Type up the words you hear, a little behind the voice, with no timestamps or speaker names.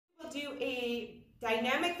a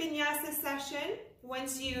dynamic vinyasa session.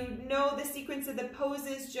 Once you know the sequence of the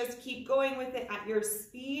poses, just keep going with it at your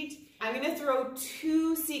speed. I'm going to throw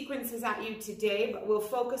 2 sequences at you today, but we'll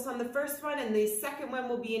focus on the first one, and the second one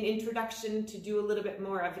will be an introduction to do a little bit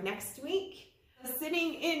more of next week.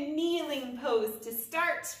 Sitting in kneeling pose to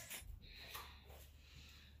start.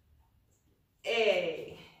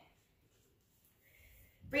 A.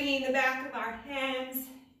 Bringing the back of our hands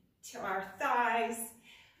to our thighs,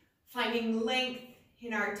 finding length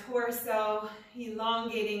in our torso,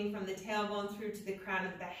 elongating from the tailbone through to the crown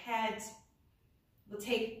of the head. We'll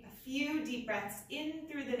take a few deep breaths in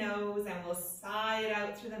through the nose and we'll sigh it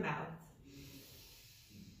out through the mouth.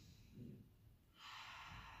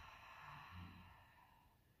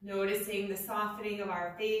 Noticing the softening of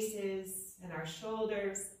our faces and our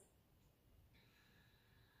shoulders.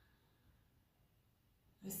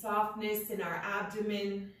 The softness in our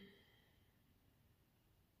abdomen.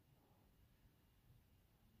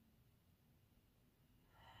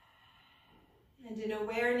 And an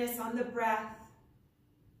awareness on the breath.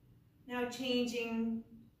 Now changing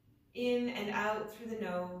in and out through the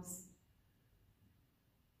nose.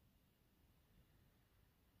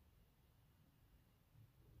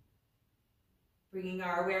 Bringing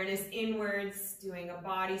our awareness inwards, doing a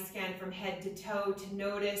body scan from head to toe to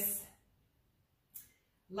notice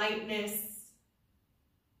lightness,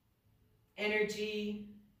 energy,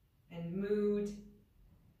 and mood.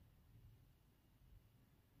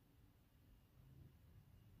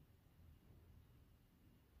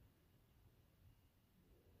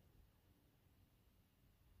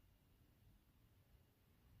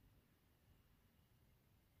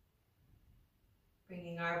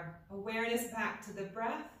 Bringing our awareness back to the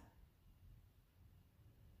breath.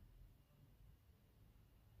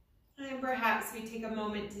 And perhaps we take a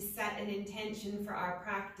moment to set an intention for our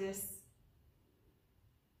practice.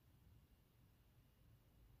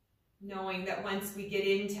 Knowing that once we get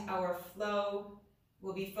into our flow,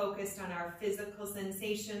 we'll be focused on our physical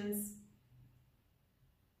sensations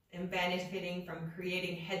and benefiting from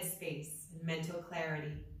creating headspace and mental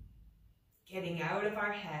clarity, getting out of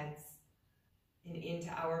our heads and into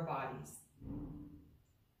our bodies.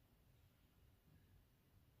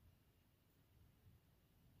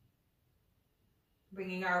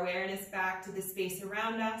 Bringing our awareness back to the space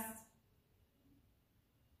around us.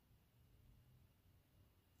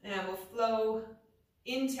 And we'll flow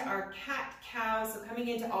into our cat-cow, so coming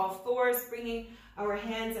into all fours, bringing our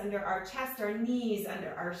hands under our chest, our knees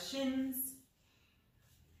under our shins.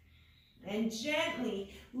 And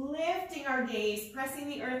gently lifting our gaze, pressing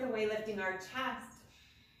the earth away, lifting our chest.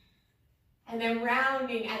 And then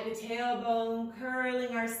rounding at the tailbone,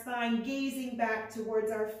 curling our spine, gazing back towards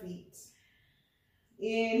our feet.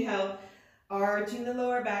 Inhale, arching the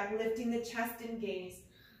lower back, lifting the chest and gaze.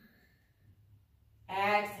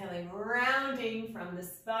 Exhaling, rounding from the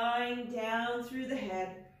spine down through the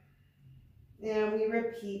head. And we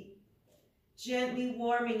repeat, gently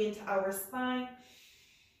warming into our spine.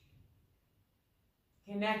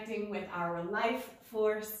 Connecting with our life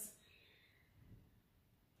force.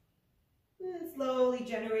 And slowly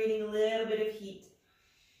generating a little bit of heat.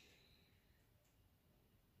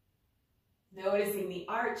 Noticing the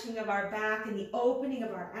arching of our back and the opening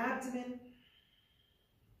of our abdomen.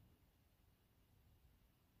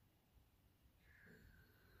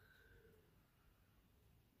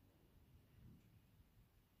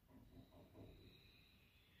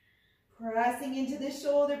 Pressing into the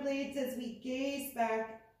shoulder blades as we gaze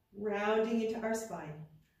back, rounding into our spine.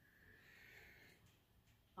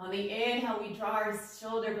 On the inhale, we draw our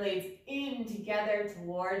shoulder blades in together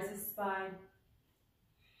towards the spine.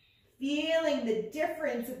 Feeling the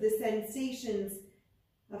difference of the sensations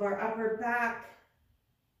of our upper back.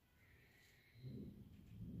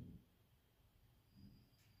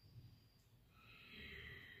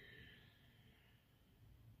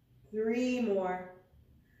 Three more.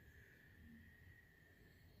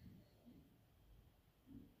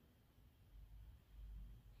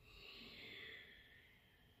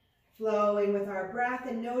 Flowing with our breath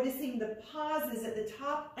and noticing the pauses at the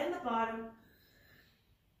top and the bottom.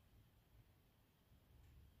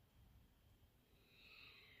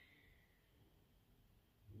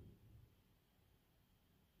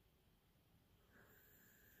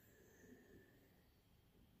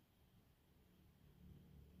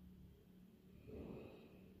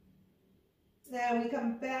 Now we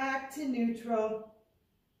come back to neutral.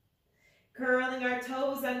 Curling our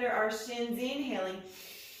toes under our shins, inhaling.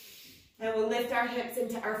 And we'll lift our hips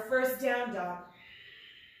into our first down dog.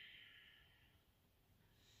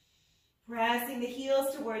 Pressing the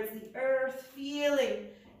heels towards the earth, feeling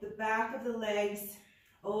the back of the legs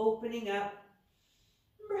opening up.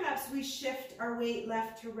 Perhaps we shift our weight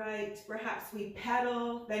left to right. Perhaps we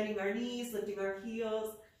pedal, bending our knees, lifting our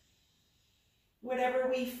heels. Whatever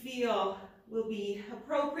we feel will be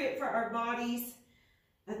appropriate for our bodies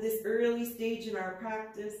at this early stage in our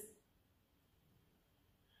practice.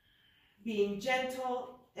 Being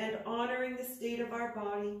gentle and honoring the state of our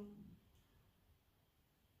body.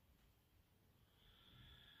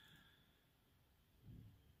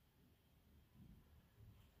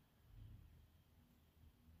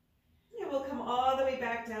 And we'll come all the way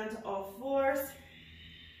back down to all fours.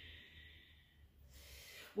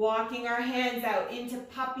 Walking our hands out into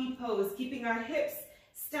puppy pose, keeping our hips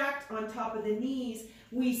stacked on top of the knees.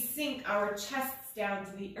 We sink our chests down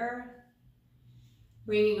to the earth.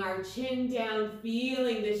 Bringing our chin down,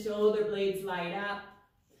 feeling the shoulder blades light up.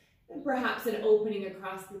 And perhaps an opening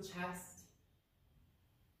across the chest.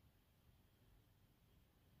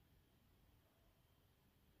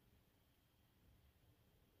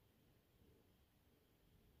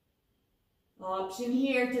 Option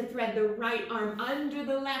here to thread the right arm under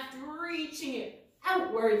the left, reaching it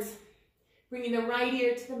outwards. Bringing the right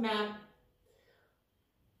ear to the mat.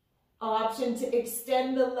 Option to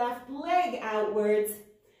extend the left leg outwards,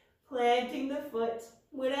 planting the foot,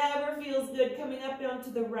 whatever feels good, coming up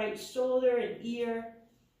onto the right shoulder and ear.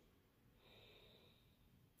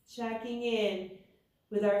 Checking in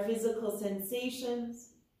with our physical sensations.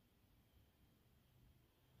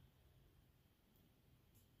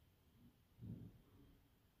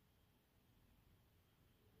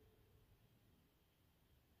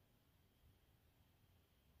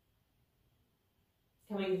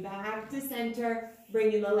 Coming back to center,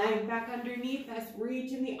 bringing the leg back underneath us,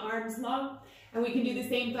 reaching the arms long. And we can do the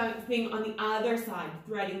same thing on the other side,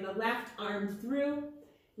 threading the left arm through,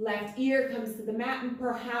 left ear comes to the mat, and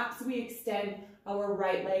perhaps we extend our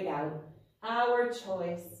right leg out. Our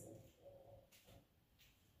choice.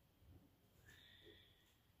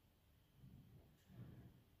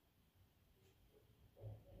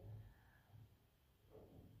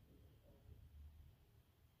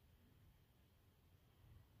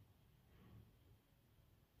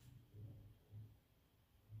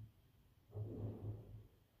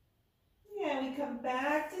 We come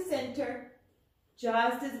back to center.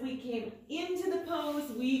 Just as we came into the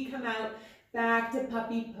pose, we come out back to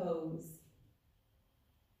puppy pose.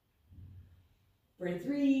 For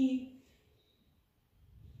 3,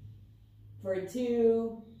 for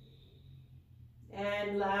 2,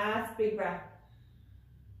 and last big breath.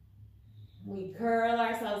 We curl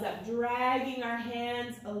ourselves up, dragging our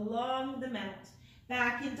hands along the mat,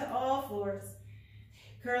 back into all fours,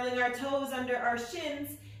 curling our toes under our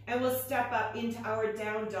shins. And we'll step up into our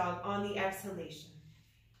down dog on the exhalation.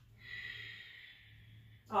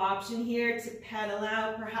 Option here to pedal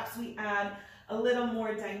out. Perhaps we add a little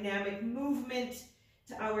more dynamic movement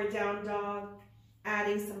to our down dog,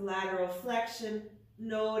 adding some lateral flexion,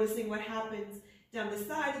 noticing what happens down the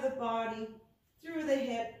side of the body, through the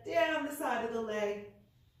hip, down the side of the leg,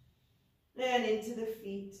 and into the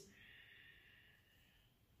feet.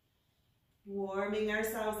 Warming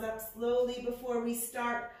ourselves up slowly before we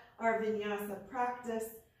start our vinyasa practice.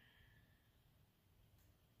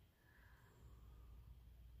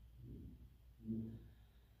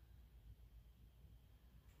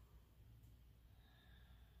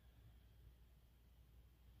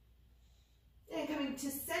 And coming to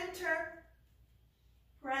center,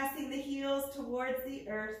 pressing the heels towards the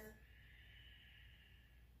earth.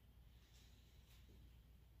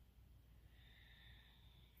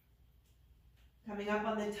 Coming up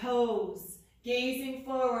on the toes, gazing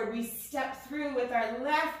forward, we step through with our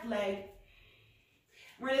left leg.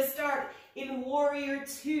 We're going to start in warrior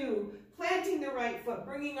 2, planting the right foot,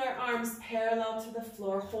 bringing our arms parallel to the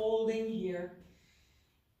floor, holding here.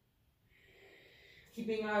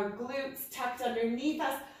 Keeping our glutes tucked underneath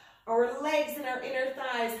us, our legs and our inner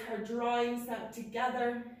thighs are drawing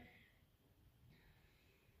together.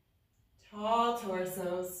 Tall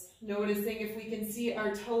torsos, noticing if we can see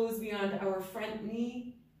our toes beyond our front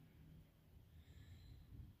knee.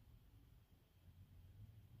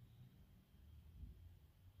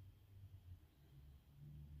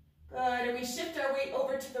 Good, and we shift our weight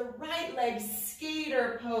over to the right leg,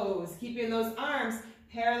 skater pose, keeping those arms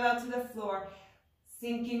parallel to the floor,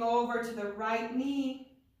 sinking over to the right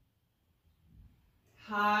knee,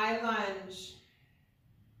 high lunge.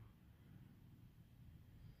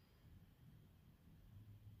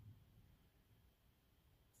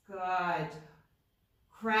 Good.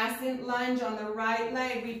 Crescent lunge on the right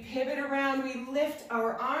leg. We pivot around, we lift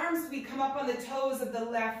our arms, we come up on the toes of the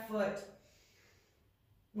left foot.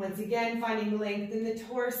 Once again, finding length in the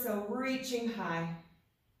torso, reaching high.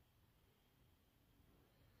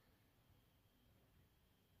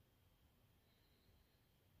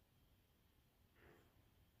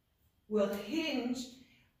 We'll hinge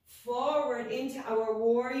forward into our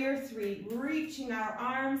warrior three, reaching our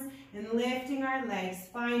arms and lifting our legs,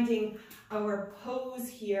 finding our pose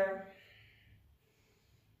here.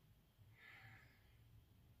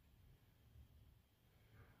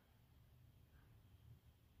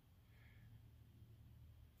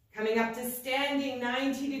 Coming up to standing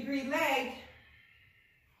 90-degree leg,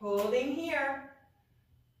 holding here,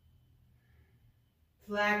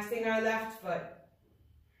 flexing our left foot.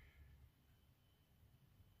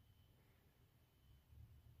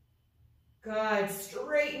 Good,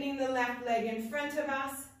 straightening the left leg in front of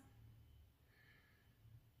us.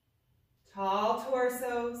 Tall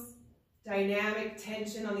torsos, dynamic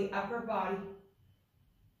tension on the upper body.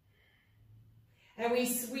 And we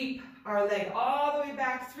sweep our leg all the way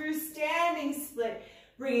back through standing split,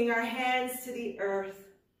 bringing our hands to the earth.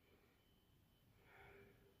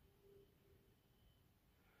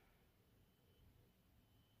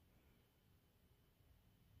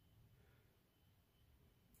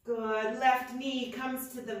 Good, left knee comes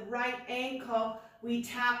to the right ankle. We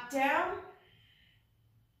tap down.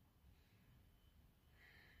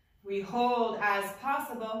 We hold as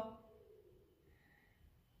possible.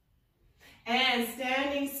 And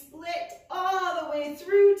standing split all the way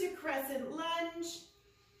through to crescent lunge.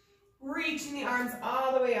 Reaching the arms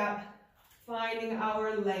all the way up, finding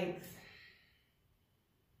our length.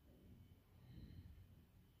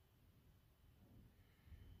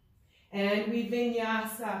 And we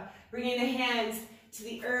vinyasa, bringing the hands to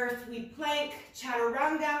the earth. We plank,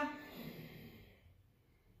 chaturanga,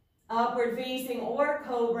 upward facing or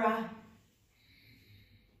cobra.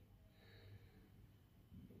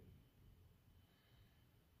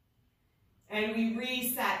 And we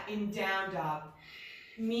reset in down dog,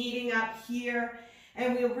 meeting up here.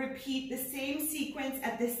 And we'll repeat the same sequence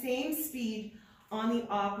at the same speed on the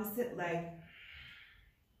opposite leg.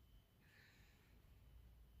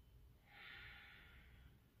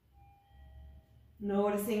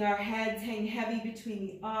 Noticing our heads hang heavy between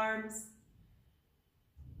the arms.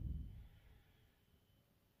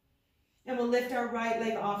 And we'll lift our right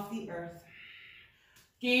leg off the earth.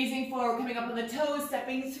 Gazing forward, coming up on the toes,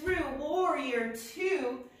 stepping through, warrior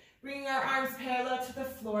two, bringing our arms parallel to the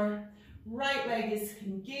floor. Right leg is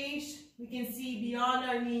engaged. We can see beyond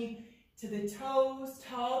our knee to the toes,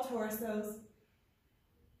 tall torsos.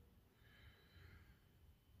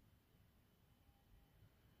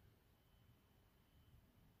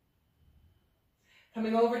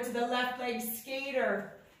 Coming over to the left leg,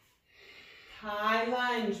 skater. High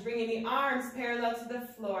lunge, bringing the arms parallel to the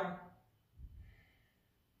floor.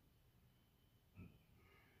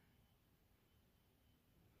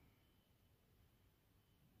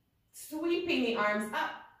 Sweeping the arms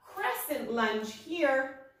up, crescent lunge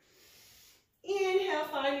here. Inhale,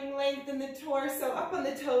 finding length in the torso, up on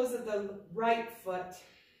the toes of the right foot.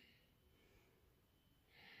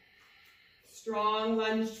 Strong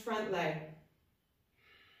lunged front leg.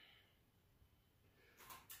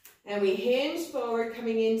 And we hinge forward,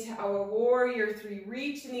 coming into our warrior three,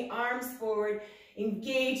 reaching the arms forward,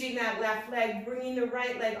 engaging that left leg, bringing the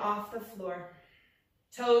right leg off the floor.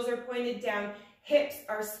 Toes are pointed down, hips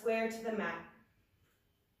are square to the mat.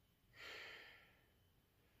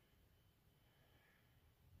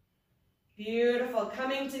 Beautiful.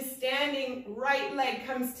 Coming to standing, right leg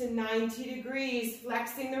comes to 90 degrees,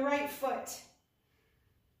 flexing the right foot.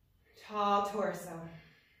 Tall torso.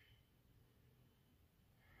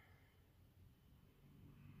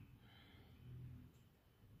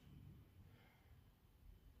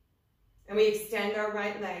 And we extend our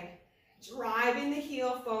right leg, driving the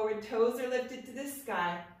heel forward, toes are lifted to the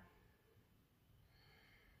sky.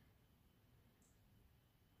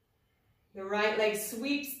 The right leg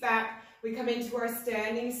sweeps back. We come into our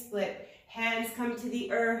standing split. Hands come to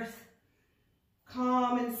the earth.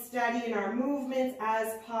 Calm and steady in our movements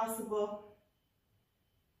as possible.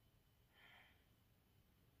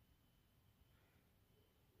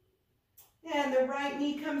 And the right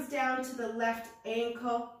knee comes down to the left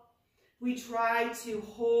ankle. We try to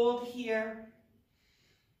hold here,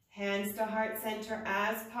 hands to heart center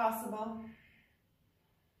as possible.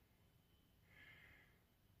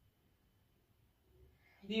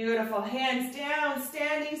 Beautiful, hands down,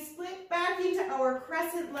 standing split back into our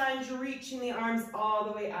crescent lunge, reaching the arms all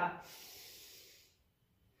the way up.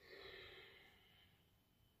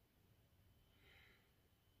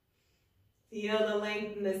 Feel the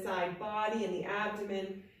length in the side body and the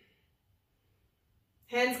abdomen.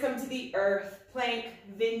 Hands come to the earth, plank,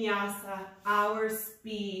 vinyasa, our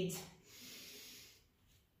speed.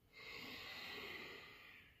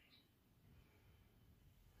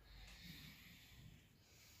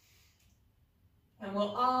 And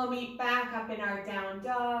we'll all all meet back up in our down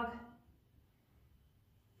dog.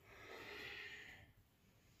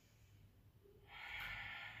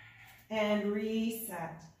 And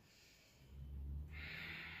reset.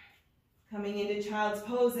 Coming into child's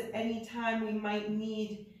pose at any time we might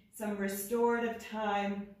need some restorative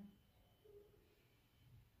time.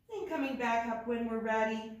 And coming back up when we're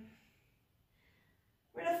ready.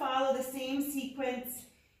 We're going to follow the same sequence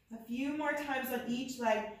a few more times on each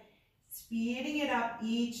leg, speeding it up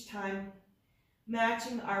each time,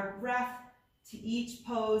 matching our breath to each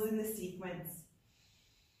pose in the sequence.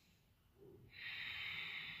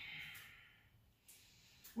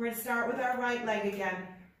 We're going to start with our right leg again.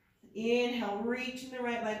 Inhale, reaching the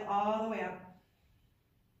right leg all the way up.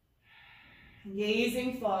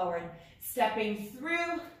 Gazing forward, stepping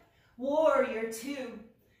through, warrior two.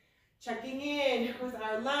 Checking in with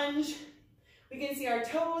our lunge. We can see our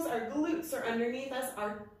toes, our glutes are underneath us,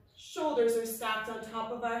 our shoulders are stacked on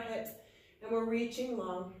top of our hips, and we're reaching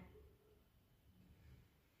long.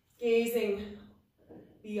 Gazing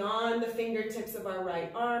beyond the fingertips of our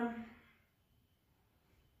right arm.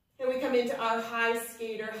 And we come into our high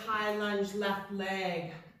skater, high lunge left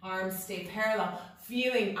leg. Arms stay parallel,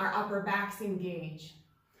 feeling our upper backs engage.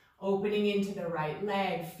 Opening into the right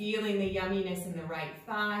leg, feeling the yumminess in the right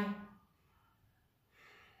thigh.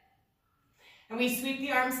 And we sweep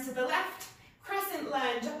the arms to the left, crescent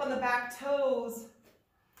lunge up on the back toes.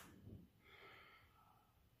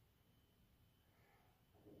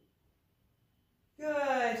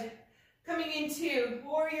 Good. Coming into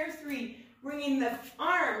warrior three, bringing the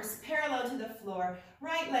arms parallel to the floor.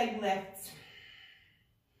 Right leg lifts.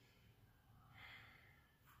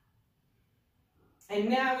 And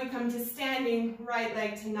now we come to standing right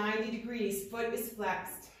leg to 90 degrees, foot is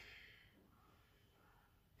flexed.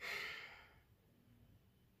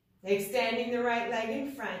 Extending the right leg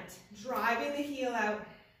in front, driving the heel out.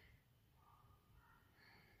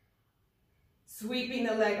 Sweeping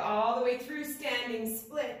the leg all the way through, standing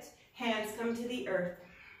split. Hands come to the earth.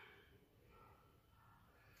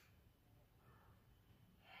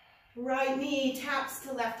 Right knee taps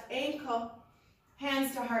to left ankle.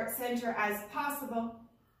 Hands to heart center as possible.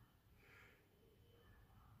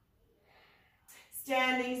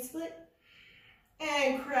 Standing split.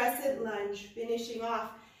 And crescent lunge, finishing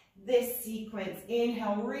off this sequence.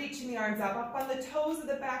 Inhale, reaching the arms up on the toes of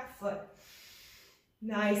the back foot.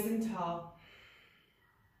 Nice and tall.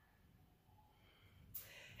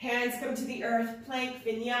 Hands come to the earth, plank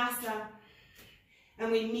vinyasa.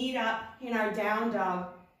 And we meet up in our down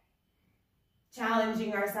dog,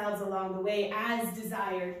 challenging ourselves along the way as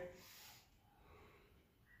desired.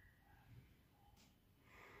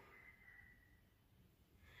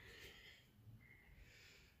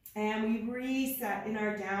 And we reset in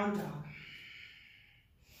our down dog.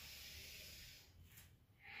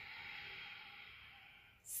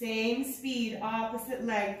 Same speed, opposite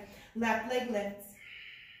leg. Left leg lifts.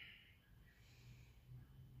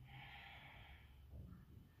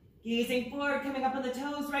 Gazing forward, coming up on the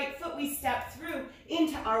toes, right foot, we step through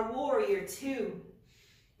into our warrior two.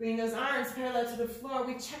 Bring those arms parallel to the floor.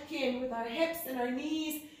 We check in with our hips and our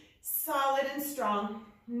knees, solid and strong,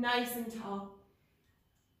 nice and tall.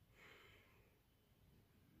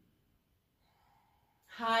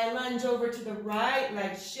 High lunge over to the right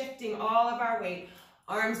leg, shifting all of our weight.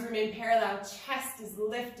 Arms remain parallel, chest is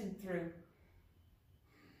lifted through.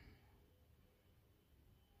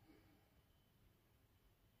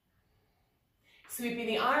 Sweeping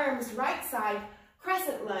the arms, right side,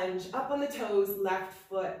 crescent lunge, up on the toes, left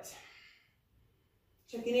foot.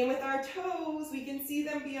 Checking in with our toes, we can see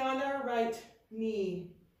them beyond our right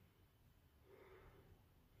knee.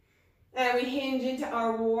 And we hinge into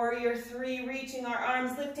our warrior three, reaching our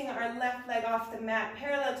arms, lifting our left leg off the mat,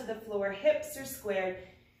 parallel to the floor, hips are squared,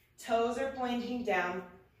 toes are pointing down.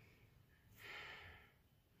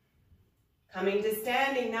 Coming to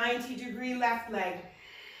standing, 90-degree left leg.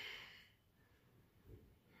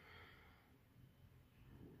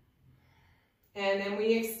 And then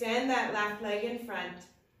we extend that left leg in front.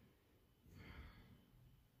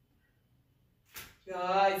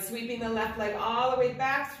 Good. Sweeping the left leg all the way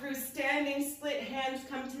back through, standing split, hands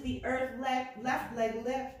come to the earth, left leg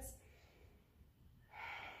lifts.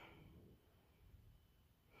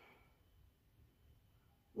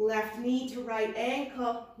 Left knee to right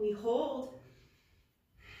ankle, we hold.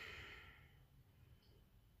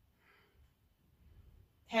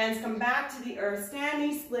 Hands come back to the earth,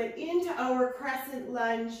 standing split into our crescent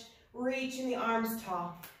lunge, reaching the arms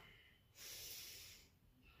tall.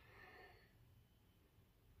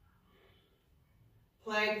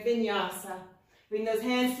 Plank vinyasa. Bring those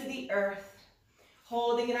hands to the earth.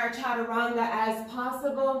 Holding in our chaturanga as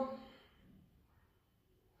possible.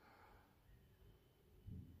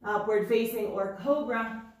 Upward facing or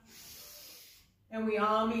cobra. And we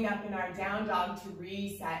all meet up in our down dog to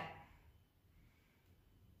reset.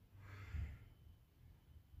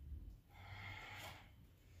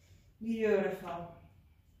 Beautiful.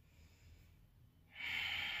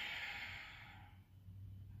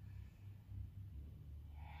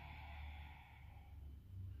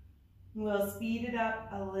 We'll speed it up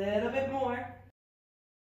a little bit more.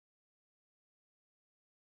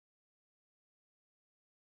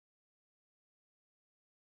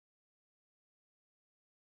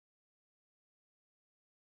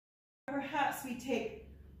 Perhaps we take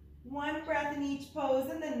one breath in each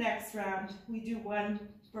pose, and the next round we do one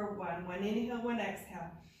for one. One inhale, one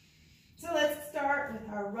exhale. So let's start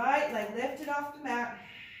with our right leg lifted off the mat.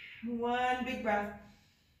 One big breath.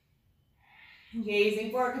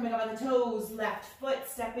 Gazing forward, coming up on the toes. Left foot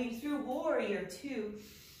stepping through warrior two.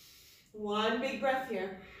 One big breath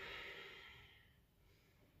here.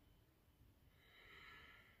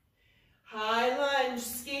 High lunge,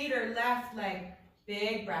 skater, left leg.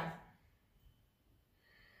 Big breath.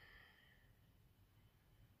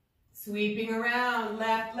 Sweeping around,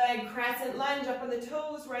 left leg, crescent lunge up on the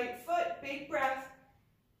toes, right foot, big breath.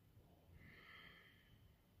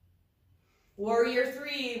 Warrior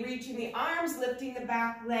three, reaching the arms, lifting the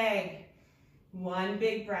back leg. One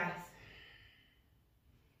big breath.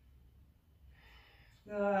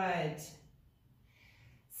 Good.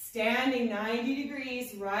 Standing 90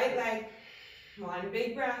 degrees, right leg. One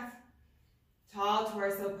big breath. Tall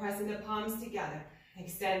torso, pressing the palms together.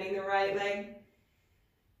 Extending the right leg.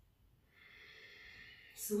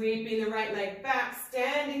 Sweeping the right leg back,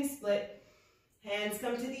 standing split. Hands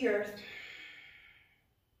come to the earth.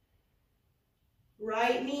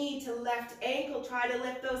 Right knee to left ankle. Try to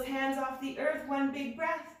lift those hands off the earth. One big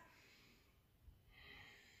breath.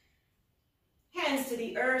 Hands to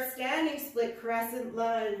the earth, standing split, crescent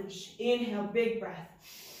lunge. Inhale, big breath.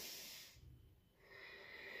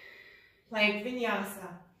 Plank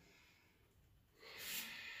vinyasa.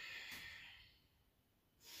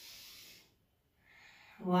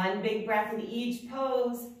 One big breath in each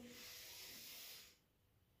pose.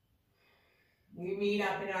 We meet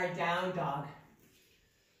up in our down dog.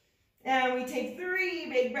 And we take 3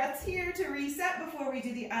 big breaths here to reset before we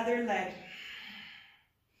do the other leg.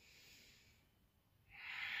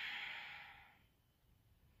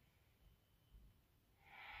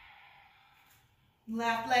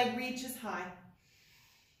 Left leg reaches high.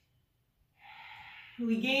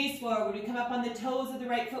 We gaze forward. We come up on the toes of the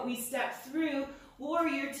right foot. We step through.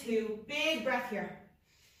 Warrior two. Big breath here.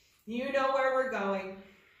 You know where we're going.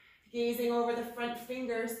 Gazing over the front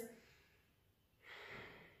fingers.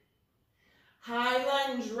 High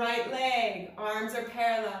lunge, right leg. Arms are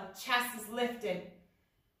parallel. Chest is lifted.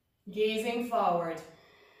 Gazing forward.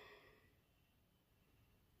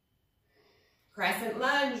 Crescent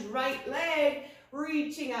lunge, right leg.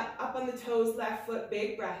 Reaching up on the toes, left foot,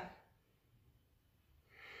 big breath.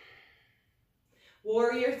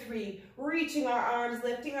 Warrior three, reaching our arms,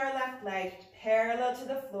 lifting our left leg, parallel to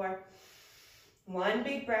the floor. One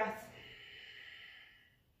big breath.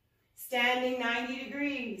 Standing 90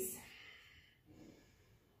 degrees.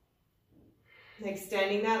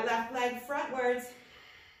 Extending that left leg frontwards.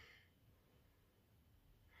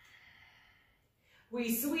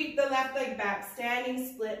 We sweep the left leg back, standing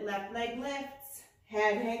split, left leg lifts.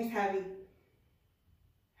 Head hangs heavy.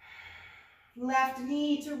 Left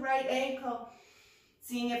knee to right ankle.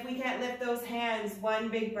 Seeing if we can't lift those hands. One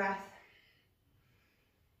big breath.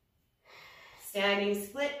 Standing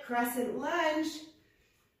split, crescent lunge.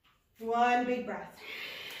 One big breath.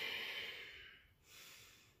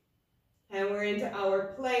 And we're into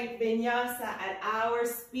our plank vinyasa at our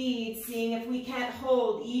speed, seeing if we can't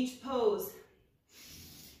hold each pose.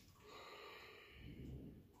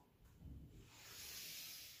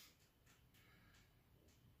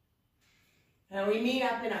 And we meet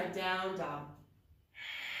up in our down dog.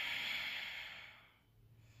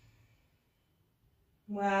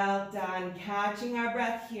 Well done. Catching our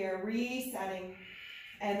breath here, resetting.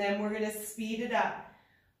 And then we're going to speed it up.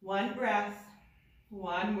 One breath,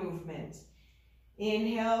 one movement.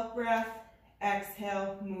 Inhale, breath,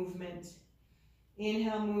 exhale, movement.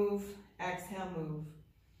 Inhale, move, exhale, move.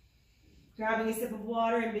 Grabbing a sip of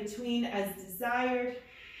water in between as desired.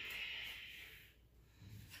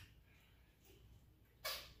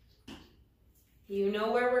 You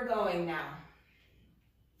know where we're going now.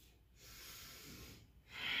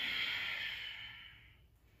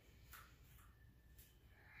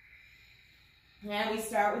 And we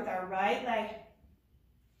start with our right leg.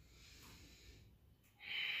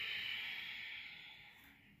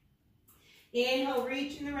 Inhale,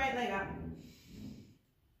 reaching the right leg up.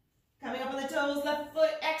 Coming up on the toes, left foot,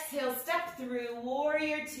 exhale, step through,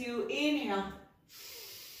 warrior two, inhale.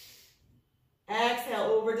 Exhale,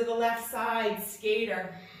 over to the left side,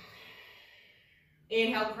 skater.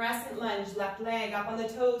 Inhale, crescent lunge, left leg up on the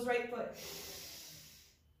toes, right foot.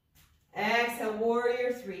 Exhale,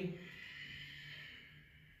 warrior three.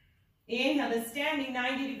 Inhale, the standing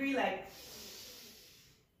 90-degree leg.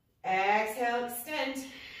 Exhale, extend.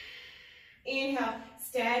 Inhale,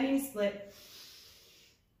 standing split.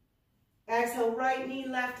 Exhale, right knee,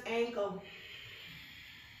 left ankle.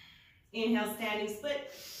 Inhale, standing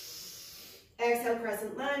split. Exhale,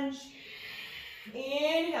 crescent lunge.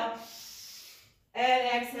 Inhale.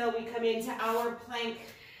 And exhale, we come into our plank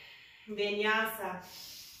vinyasa.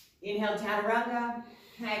 Inhale, chaturanga.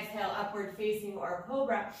 Exhale, upward facing or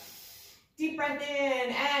cobra. Deep breath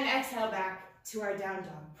in and exhale back to our down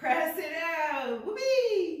dog. Press it out.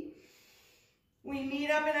 Whoopee! We meet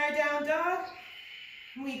up in our down dog.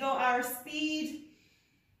 We go our speed.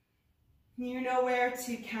 You know where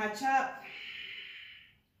to catch up.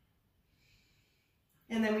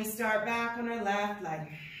 And then we start back on our left leg.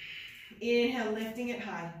 Inhale, lifting it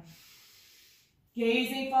high.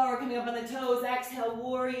 Gazing forward, coming up on the toes. Exhale,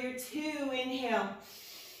 warrior two. Inhale.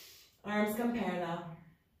 Arms come parallel.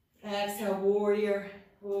 Exhale, warrior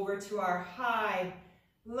over to our high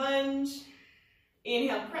lunge.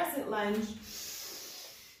 Inhale, crescent lunge.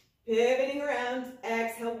 Pivoting around.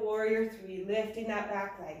 Exhale, warrior three. Lifting that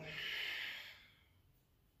back leg.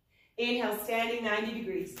 Inhale, standing 90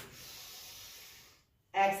 degrees.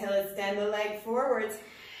 Exhale, extend the leg forwards.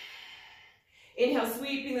 Inhale,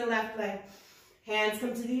 sweeping the left leg. Hands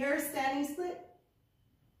come to the earth, standing split.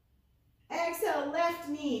 Exhale, left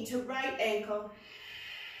knee to right ankle.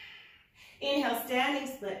 Inhale, standing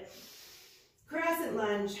split. Crescent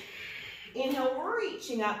lunge. Inhale,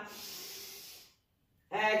 reaching up.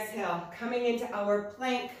 Exhale, coming into our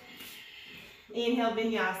plank. Inhale,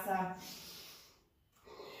 vinyasa.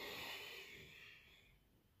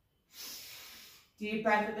 Deep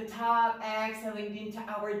breath at the top, exhaling into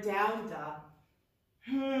our down dog.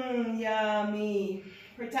 Yummy.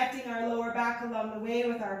 Protecting our lower back along the way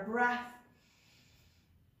with our breath.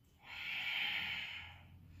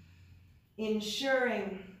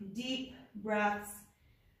 Ensuring deep breaths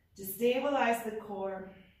to stabilize the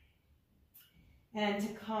core and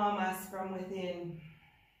to calm us from within.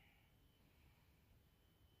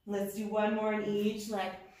 Let's do one more in each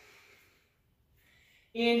leg.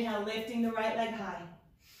 Inhale, lifting the right leg high.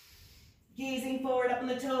 Gazing forward up on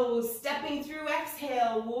the toes, stepping through,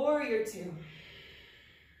 exhale, warrior two.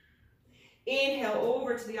 Inhale,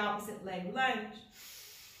 over to the opposite leg, lunge.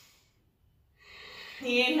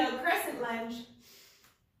 Inhale, crescent lunge.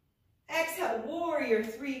 Exhale, warrior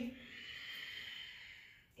three.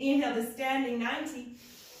 Inhale, the standing 90.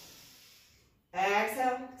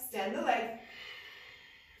 Exhale, extend the leg.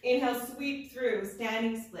 Inhale, sweep through,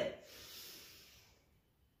 standing split.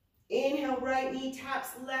 Inhale, right knee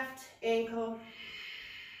taps left ankle.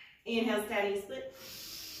 Inhale, standing split.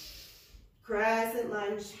 Crescent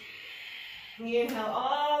lunge. Inhale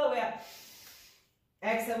all the way up.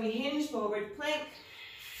 Exhale, we hinge forward, plank.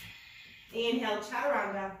 Inhale,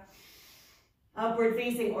 chaturanga. Upward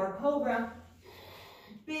facing or cobra.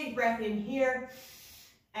 Big breath in here.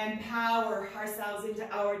 And power ourselves into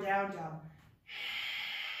our down dog.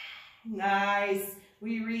 Nice.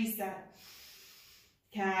 We reset.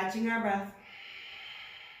 Catching our breath.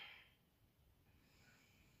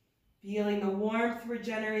 Feeling the warmth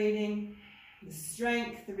regenerating, the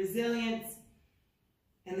strength, the resilience,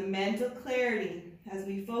 and the mental clarity as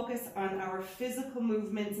we focus on our physical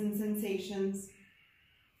movements and sensations.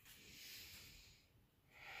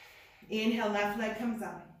 Inhale, left leg comes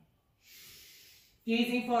up.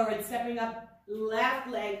 Gazing forward, stepping up, left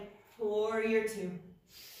leg, warrior two.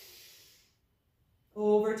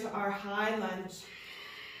 Over to our high lunge.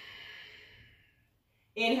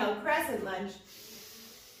 Inhale, crescent lunge.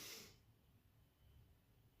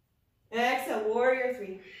 Exhale, warrior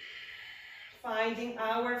three. Finding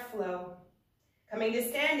our flow. Coming to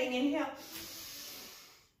standing, inhale.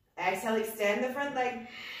 Exhale, extend the front leg.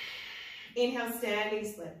 Inhale, standing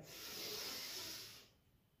split.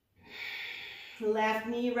 Left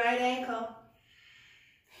knee, right ankle.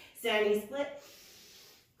 Standing split.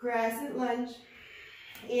 Crescent lunge.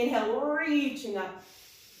 Inhale, reaching up.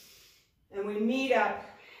 And we meet up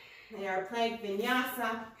in our plank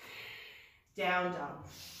vinyasa, down dog.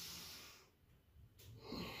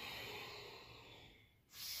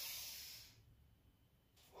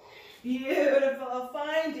 Beautiful,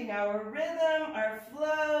 finding our rhythm, our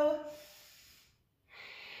flow.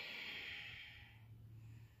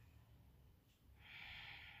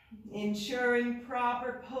 ensuring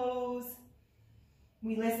proper pose.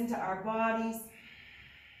 We listen to our bodies.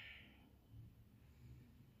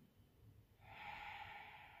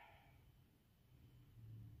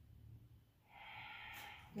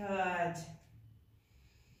 Good.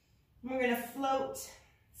 We're going to float,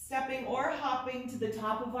 stepping or hopping to the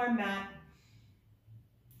top of our mat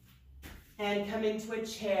and come into a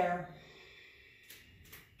chair.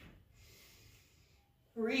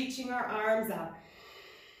 Reaching our arms up.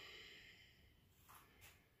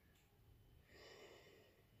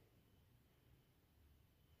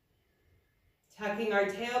 Tucking our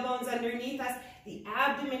tailbones underneath us. The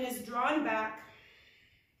abdomen is drawn back.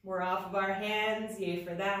 We're off of our hands, yay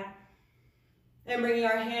for that. And bringing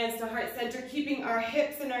our hands to heart center, keeping our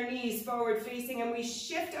hips and our knees forward facing, and we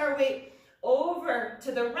shift our weight over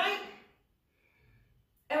to the right.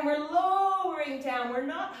 And we're lowering down. We're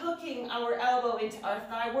not hooking our elbow into our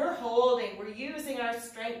thigh. We're holding. We're using our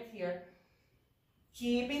strength here.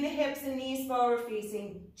 Keeping the hips and knees forward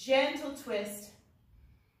facing. Gentle twist.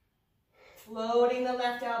 Floating the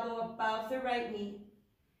left elbow above the right knee.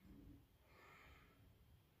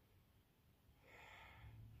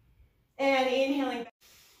 And inhaling.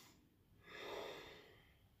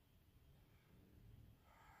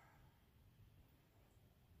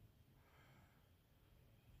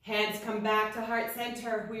 Hands come back to heart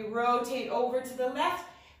center. We rotate over to the left.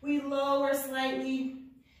 We lower slightly,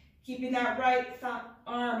 keeping that right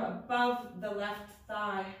arm above the left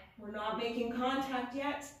thigh. We're not making contact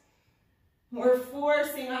yet. We're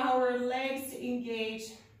forcing our legs to engage,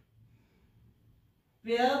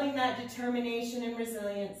 building that determination and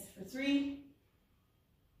resilience for 3,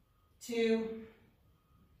 2,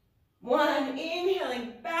 1.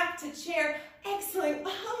 Inhaling back to chair, exhaling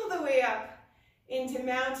all the way up into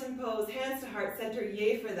mountain pose, hands to heart center,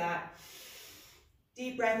 yay for that.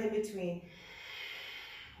 Deep breath in between.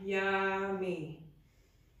 Yummy.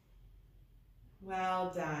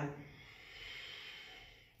 Well done.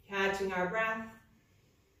 Catching our breath,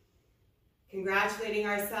 congratulating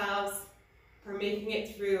ourselves for making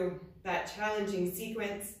it through that challenging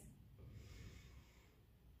sequence.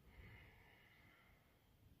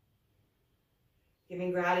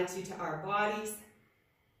 Giving gratitude to our bodies.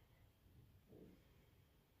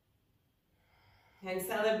 And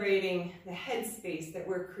celebrating the headspace that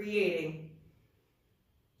we're creating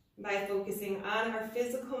by focusing on our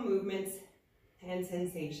physical movements and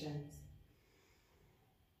sensations.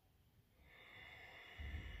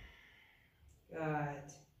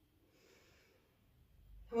 Good.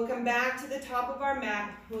 We'll come back to the top of our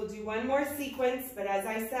mat. We'll do one more sequence, but as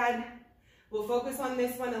I said, we'll focus on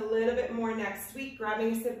this one a little bit more next week,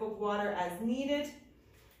 grabbing a sip of water as needed.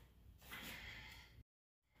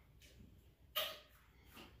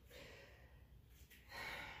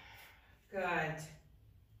 Good.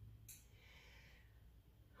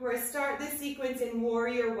 We're going to start this sequence in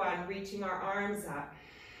Warrior One, reaching our arms up.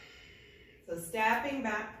 So stepping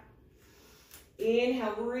back.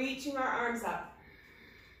 Inhale, reaching our arms up.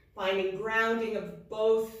 Finding grounding of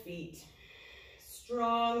both feet.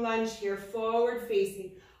 Strong lunge here, forward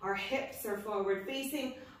facing. Our hips are forward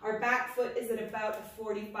facing. Our back foot is at about a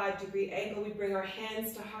 45-degree angle. We bring our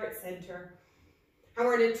hands to heart center. And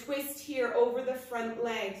we're going to twist here over the front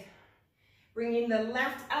leg. Bringing the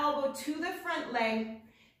left elbow to the front leg.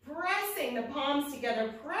 Pressing the palms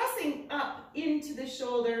together. Pressing up into the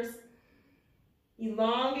shoulders.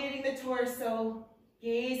 Elongating the torso,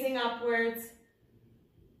 gazing upwards,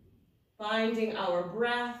 finding our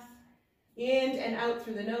breath in and out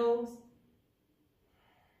through the nose.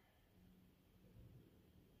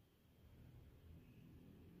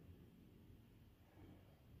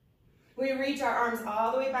 We reach our arms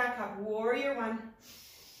all the way back up, Warrior One.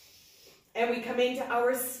 And we come into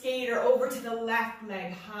our skater over to the left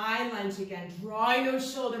leg, high lunge again, drawing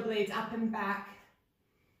those shoulder blades up and back.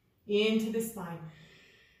 Into the spine.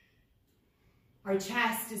 Our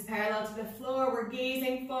chest is parallel to the floor. We're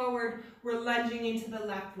gazing forward. We're lunging into the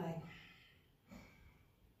left leg.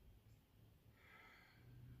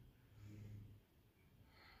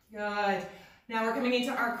 Good. Now we're coming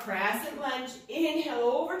into our crescent lunge. Inhale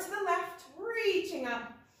over to the left, reaching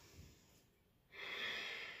up.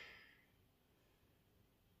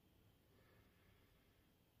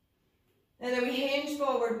 And then we hinge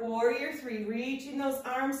forward, Warrior Three, reaching those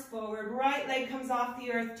arms forward. Right leg comes off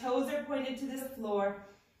the earth, toes are pointed to the floor.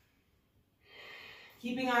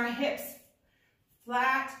 Keeping our hips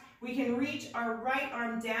flat, we can reach our right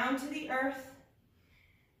arm down to the earth.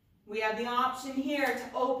 We have the option here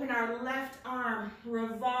to open our left arm,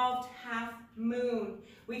 revolved half moon.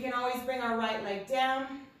 We can always bring our right leg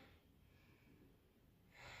down.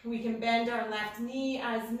 We can bend our left knee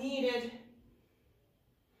as needed.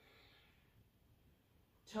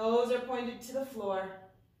 Toes are pointed to the floor.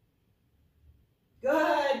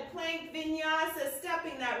 Good. Plank vinyasa,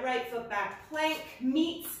 stepping that right foot back. Plank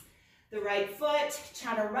meets the right foot.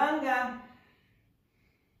 Chaturanga.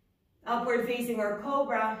 Upward facing or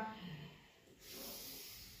cobra.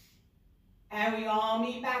 And we all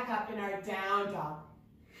meet back up in our down dog.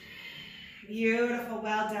 Beautiful,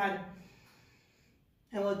 well done.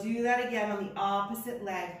 And we'll do that again on the opposite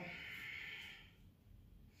leg.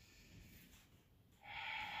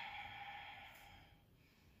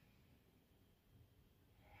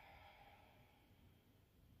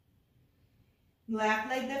 Left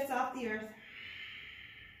leg lifts off the earth.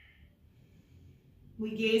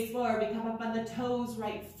 We gaze forward, we come up on the toes,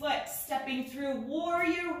 right foot, stepping through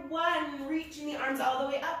warrior one, reaching the arms all the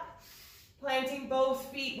way up. Planting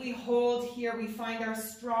both feet, we hold here, we find our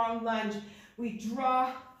strong lunge. We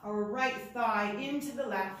draw our right thigh into the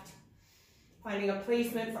left, finding a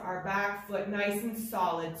placement for our back foot, nice and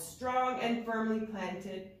solid, strong and firmly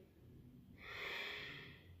planted.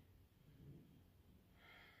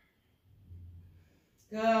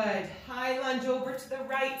 Good. High lunge over to the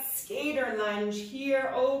right, skater lunge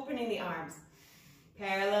here, opening the arms.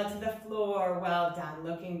 Parallel to the floor, well done,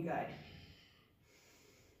 looking good.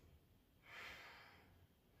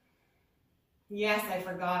 Yes, I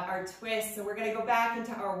forgot our twist, so we're gonna go back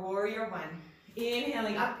into our warrior one.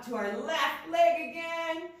 Inhaling up to our left leg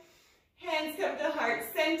again. Hands come to heart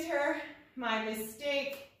center, my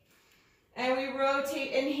mistake. And we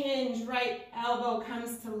rotate and hinge, right elbow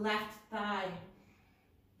comes to left thigh.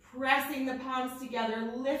 Pressing the palms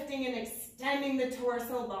together, lifting and extending the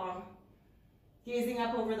torso long. Gazing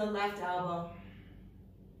up over the left elbow.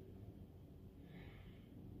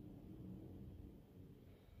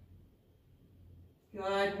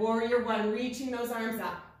 Good, warrior one, reaching those arms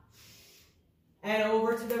up. And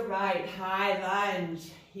over to the right, high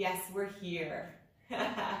lunge. Yes, we're here.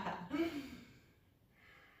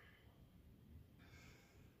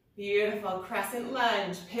 Beautiful, crescent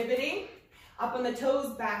lunge, pivoting. Up on the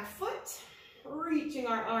toes, back foot, reaching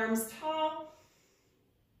our arms tall.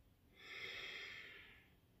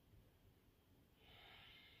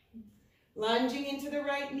 Lunging into the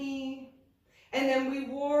right knee. And then we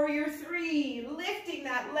warrior three, lifting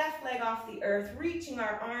that left leg off the earth, reaching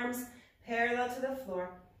our arms parallel to the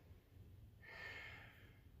floor.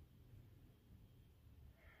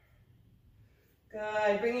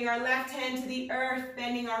 Good, bringing our left hand to the earth,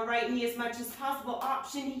 bending our right knee as much as possible.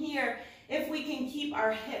 Option here, if we can keep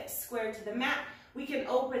our hips square to the mat, we can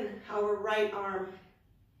open our right arm.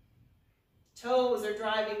 Toes are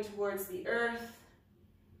driving towards the earth.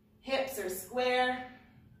 Hips are square.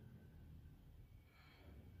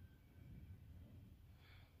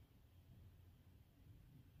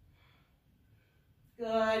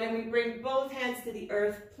 Good, and we bring both hands to the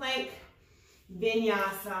earth. Plank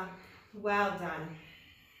vinyasa. Well done.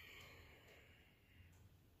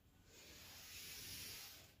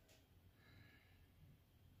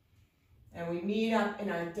 And we meet up in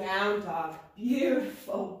our down dog.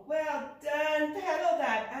 Beautiful. Well done. Pedal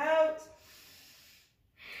that out.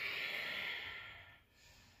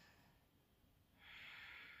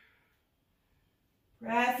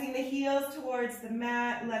 Pressing the heels towards the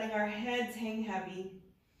mat, letting our heads hang heavy.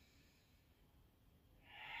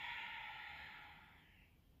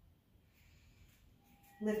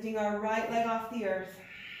 Lifting our right leg off the earth.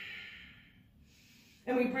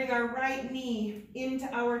 And we bring our right knee into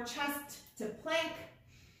our chest to plank.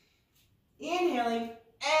 Inhaling,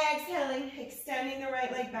 exhaling, extending the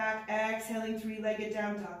right leg back, exhaling, three-legged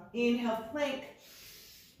down dog. Inhale, plank,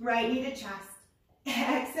 right knee to chest.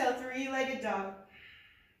 Exhale, three-legged dog.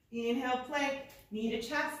 Inhale, plank, knee to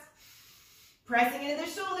chest. Pressing into the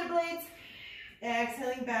shoulder blades.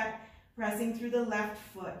 Exhaling back, pressing through the left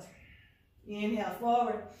foot. Inhale,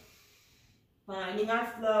 forward. Finding our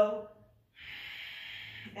flow.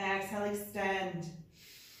 Exhale, extend.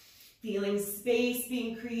 Feeling space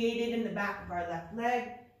being created in the back of our left leg.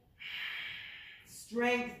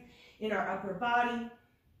 Strength in our upper body.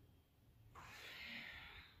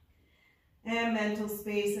 And mental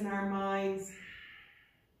space in our minds.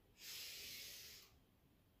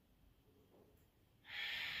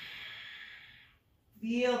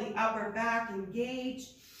 Feel the upper back engage.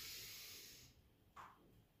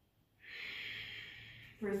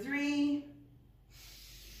 For 3,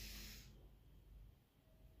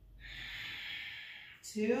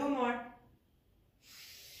 2 more.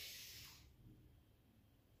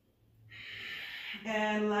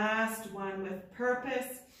 And last one with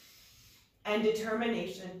purpose and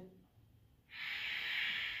determination.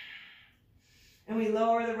 And we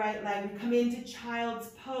lower the right leg. We come into child's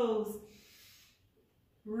pose.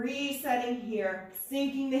 Resetting here,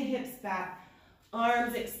 sinking the hips back.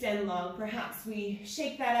 Arms extend long. Perhaps we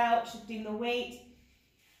shake that out, shifting the weight.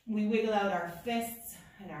 We wiggle out our fists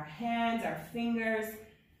and our hands, our fingers.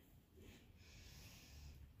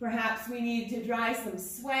 Perhaps we need to dry some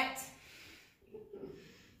sweat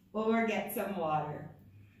or get some water.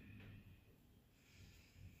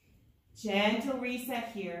 Gentle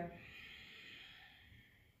reset here.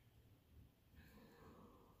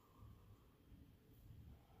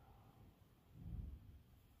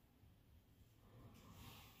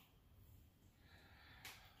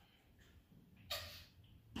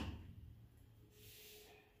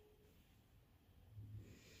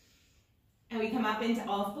 And we come up into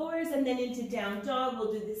all fours and then into down dog.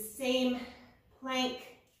 We'll do the same plank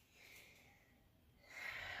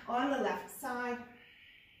on the left side.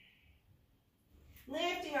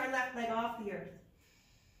 Lifting our left leg off the earth.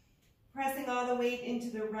 Pressing all the weight into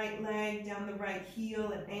the right leg, down the right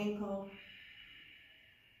heel and ankle.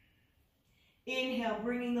 Inhale,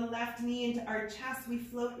 bringing the left knee into our chest. We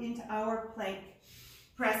float into our plank.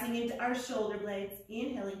 Pressing into our shoulder blades.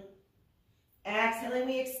 Inhaling. Exhaling,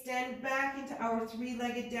 we extend back into our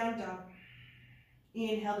three-legged down dog.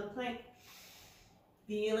 Inhale to plank.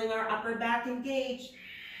 Feeling our upper back engage.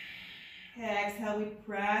 Exhale, we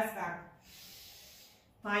press back.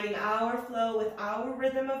 Finding our flow with our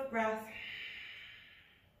rhythm of breath.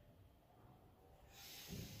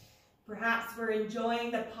 Perhaps we're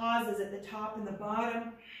enjoying the pauses at the top and the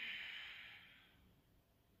bottom.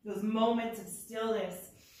 Those moments of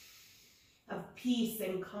stillness, of peace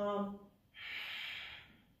and calm.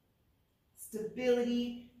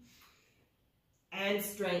 Stability and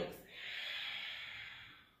strength.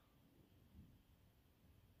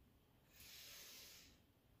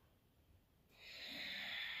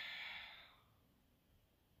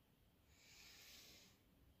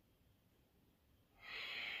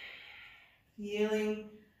 Feeling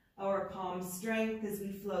our palm strength as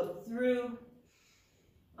we float through,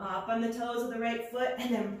 up on the toes of the right foot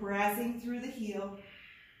and then pressing through the heel.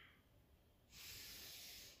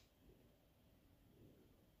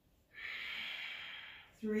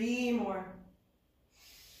 Three more.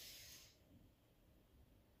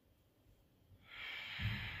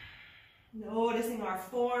 Noticing our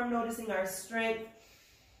form, noticing our strength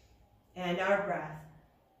and our breath.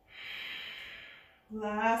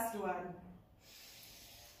 Last one.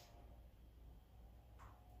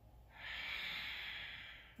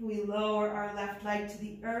 We lower our left leg to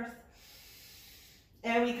the earth.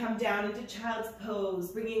 And we come down into child's pose,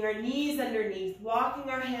 bringing our knees underneath, walking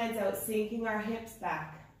our hands out, sinking our hips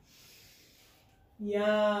back.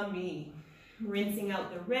 Yummy. Rinsing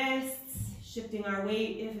out the wrists, shifting our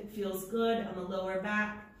weight if it feels good on the lower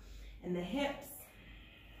back and the hips.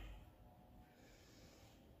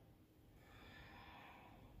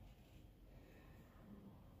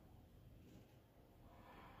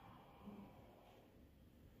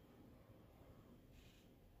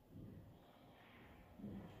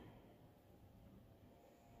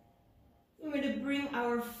 We're going to bring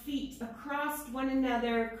our feet across one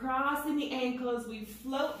another, crossing the ankles. We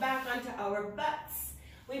float back onto our butts.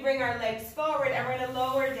 We bring our legs forward and we're going to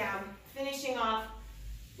lower down, finishing off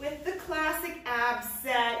with the classic ab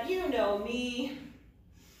set. You know me.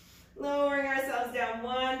 Lowering ourselves down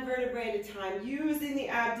one vertebrae at a time, using the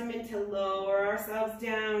abdomen to lower ourselves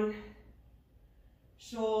down,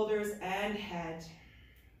 shoulders and head.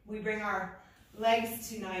 We bring our legs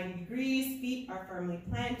to 90 degrees, feet are firmly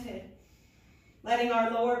planted. Letting our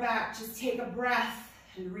lower back just take a breath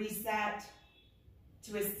and reset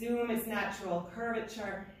to assume its natural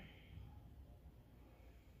curvature.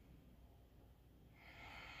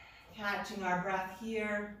 Catching our breath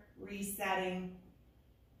here, resetting.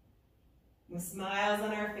 With smiles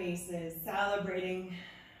on our faces, celebrating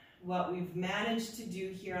what we've managed to do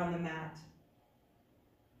here on the mat.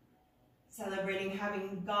 Celebrating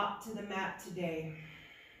having got to the mat today.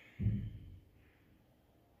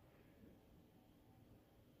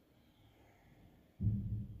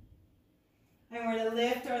 And we're going to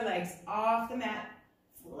lift our legs off the mat,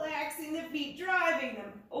 flexing the feet, driving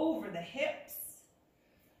them over the hips.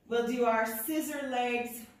 We'll do our scissor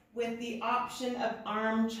legs with the option of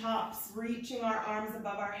arm chops, reaching our arms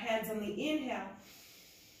above our heads on the inhale,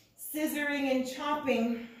 scissoring and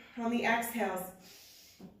chopping on the exhales.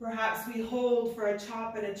 Perhaps we hold for a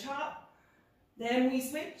chop and a chop, then we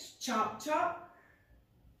switch, chop, chop,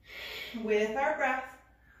 with our breath.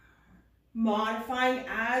 Modifying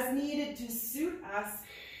as needed to suit us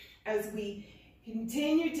as we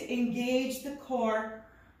continue to engage the core,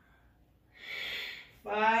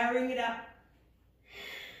 firing it up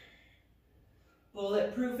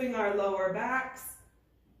Bulletproofing our lower backs.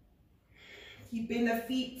 Keeping the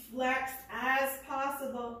feet flexed as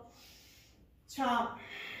possible. Chomp.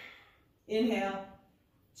 Inhale.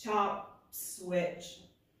 Chomp. Switch.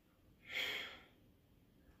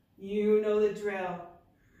 You know the drill.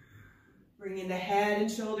 Bringing the head and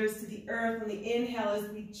shoulders to the earth on the inhale as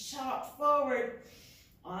we chop forward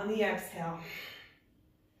on the exhale.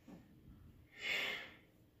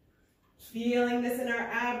 Feeling this in our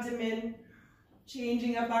abdomen,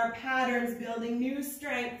 changing up our patterns, building new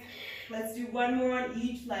strength. Let's do one more on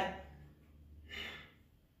each leg.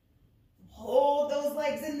 Hold those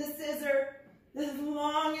legs in the scissor as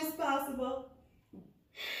long as possible.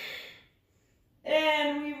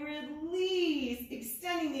 And we release,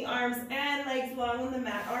 extending the arms and legs long on the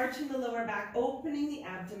mat, arching the lower back, opening the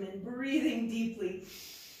abdomen, breathing deeply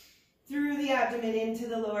through the abdomen into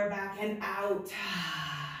the lower back and out.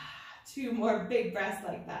 2 more big breaths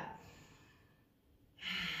like that.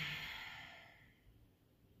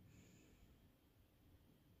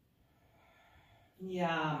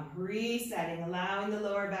 Yeah, resetting, allowing the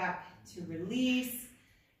lower back to release.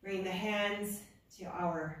 Bring the hands to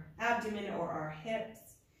our abdomen or our hips.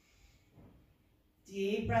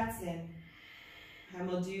 Deep breaths in. And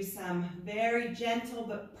we'll do some very gentle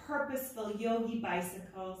but purposeful yogi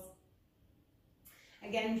bicycles.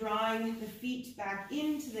 Again, drawing the feet back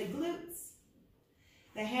into the glutes.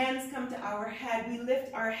 The hands come to our head. We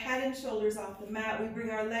lift our head and shoulders off the mat. We bring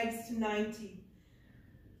our legs to 90.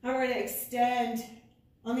 And we're going to extend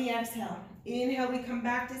on the exhale. Inhale, we come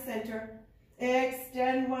back to center.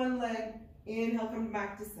 Extend one leg. Inhale, come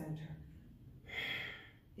back to center.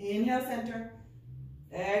 Inhale, center.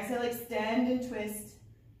 Exhale, extend and twist.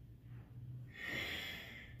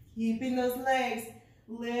 Keeping those legs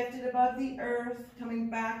lifted above the earth, coming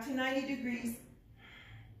back to 90 degrees.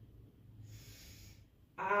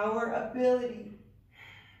 Our ability,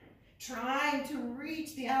 trying to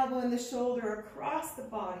reach the elbow and the shoulder across the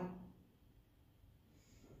body.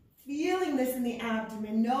 Feeling this in the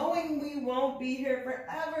abdomen, knowing we won't be here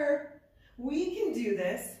forever. We can do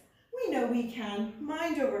this. We know we can.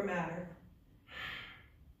 Mind over matter.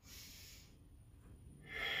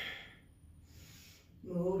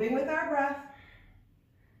 Moving with our breath.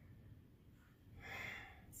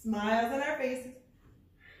 Smiles on our faces.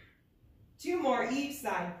 2 more each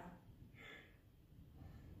side.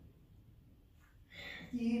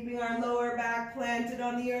 Keeping our lower back planted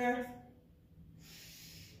on the earth.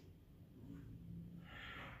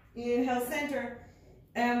 Inhale, center.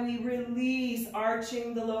 And we release,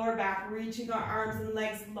 arching the lower back, reaching our arms and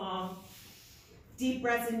legs long. Deep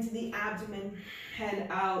breaths into the abdomen and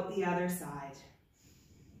out the other side.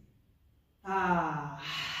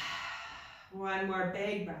 One more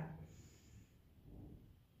big breath.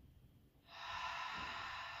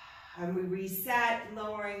 And we reset,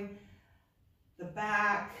 lowering the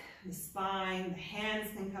back, the spine. The hands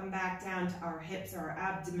can come back down to our hips or our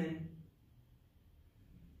abdomen.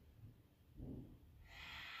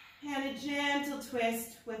 And a gentle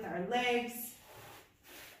twist with our legs.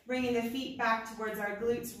 Bringing the feet back towards our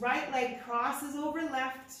glutes. Right leg crosses over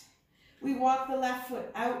left. We walk the left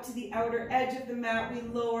foot out to the outer edge of the mat. We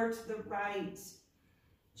lower to the right.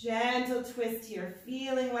 Gentle twist here.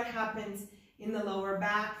 Feeling what happens in the lower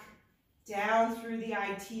back. Down through the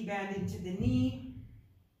IT band into the knee.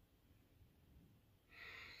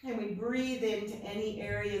 And we breathe into any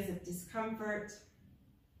areas of discomfort.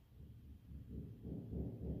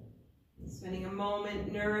 Spending a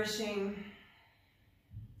moment nourishing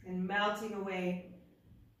and melting away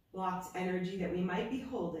blocked energy that we might be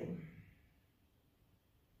holding.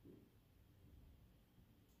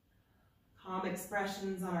 Calm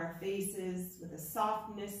expressions on our faces with a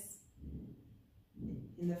softness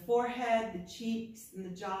in the forehead, the cheeks, and the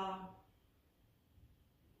jaw.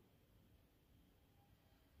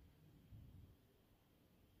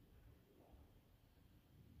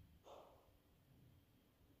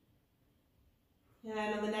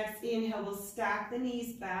 And on the next inhale, we'll stack the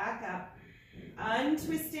knees back up,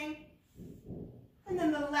 untwisting. And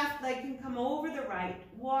then the left leg can come over the right,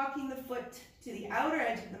 walking the foot to the outer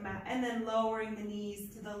edge of the mat, and then lowering the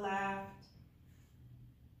knees to the left.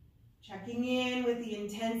 Checking in with the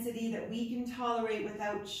intensity that we can tolerate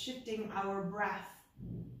without shifting our breath.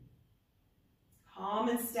 Calm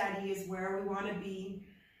and steady is where we want to be.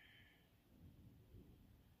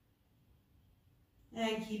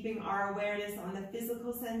 And keeping our awareness on the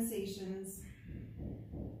physical sensations.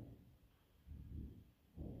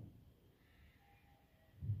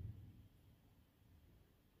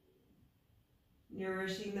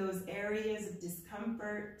 Nourishing those areas of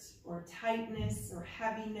discomfort or tightness or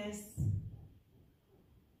heaviness.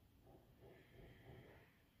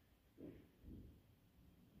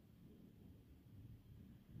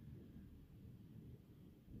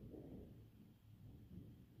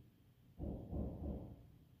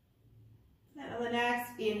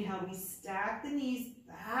 inhale, we stack the knees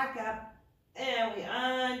back up and we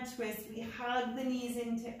untwist. We hug the knees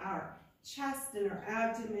into our chest and our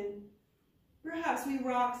abdomen. Perhaps we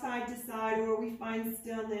rock side to side or we find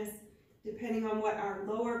stillness, depending on what our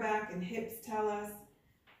lower back and hips tell us.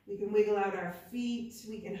 We can wiggle out our feet.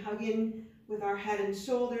 We can hug in with our head and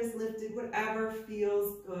shoulders lifted, whatever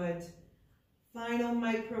feels good. Final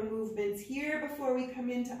micro movements here before we come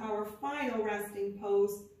into our final resting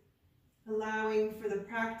pose, allowing for the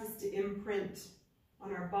practice to imprint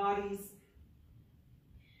on our bodies.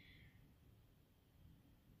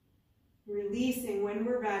 Releasing when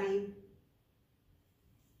we're ready,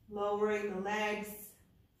 lowering the legs,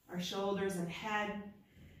 our shoulders and head,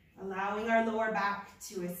 allowing our lower back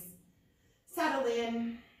to settle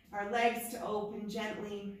in, our legs to open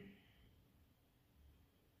gently.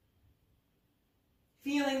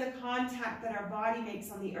 Feeling the contact that our body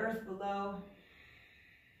makes on the earth below,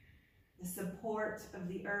 the support of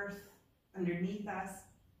the earth underneath us.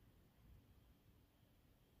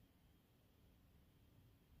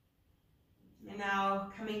 And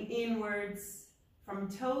now coming inwards from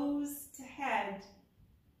toes to head,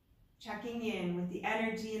 checking in with the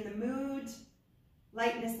energy and the mood,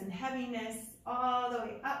 lightness and heaviness, all the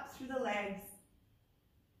way up through the legs,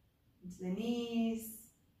 into the knees,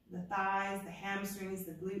 the thighs, the hamstrings,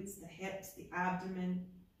 the glutes, the hips, the abdomen,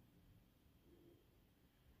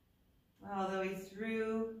 all the way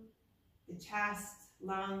through the chest,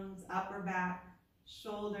 lungs, upper back,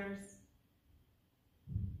 shoulders,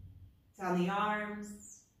 down the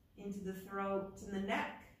arms, into the throat and the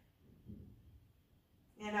neck,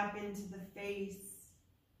 and up into the face,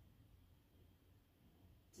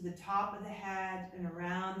 to the top of the head and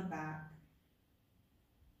around the back.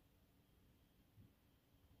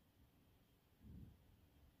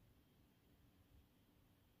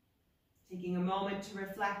 Taking a moment to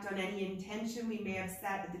reflect on any intention we may have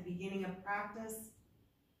set at the beginning of practice.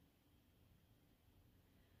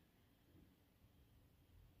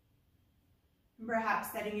 And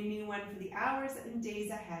perhaps setting a new one for the hours and days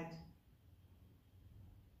ahead.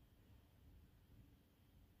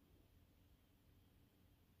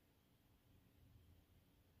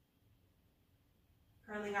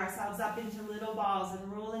 Curling ourselves up into little balls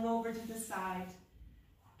and rolling over to the side.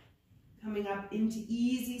 Coming up into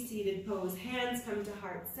easy seated pose. Hands come to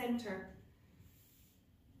heart center.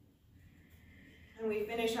 And we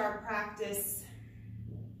finish our practice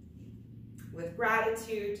with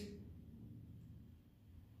gratitude,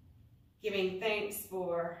 giving thanks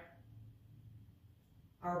for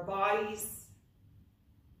our bodies,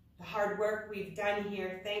 the hard work we've done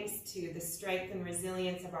here, thanks to the strength and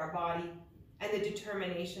resilience of our body and the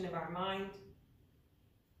determination of our mind.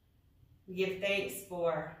 We give thanks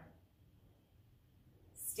for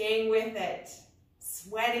staying with it,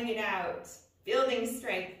 sweating it out, building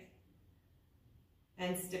strength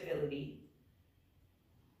and stability.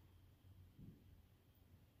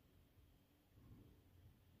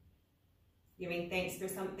 Giving thanks for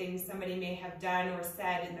something somebody may have done or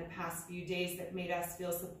said in the past few days that made us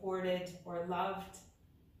feel supported or loved.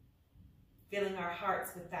 Filling our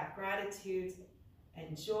hearts with that gratitude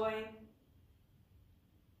and joy.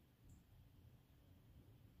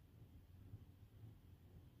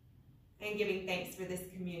 And giving thanks for this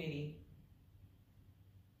community.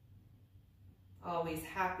 Always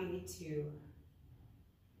happy to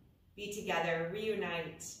be together,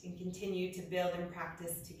 reunite, and continue to build and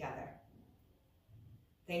practice together.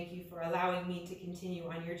 Thank you for allowing me to continue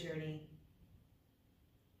on your journey.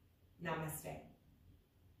 Namaste.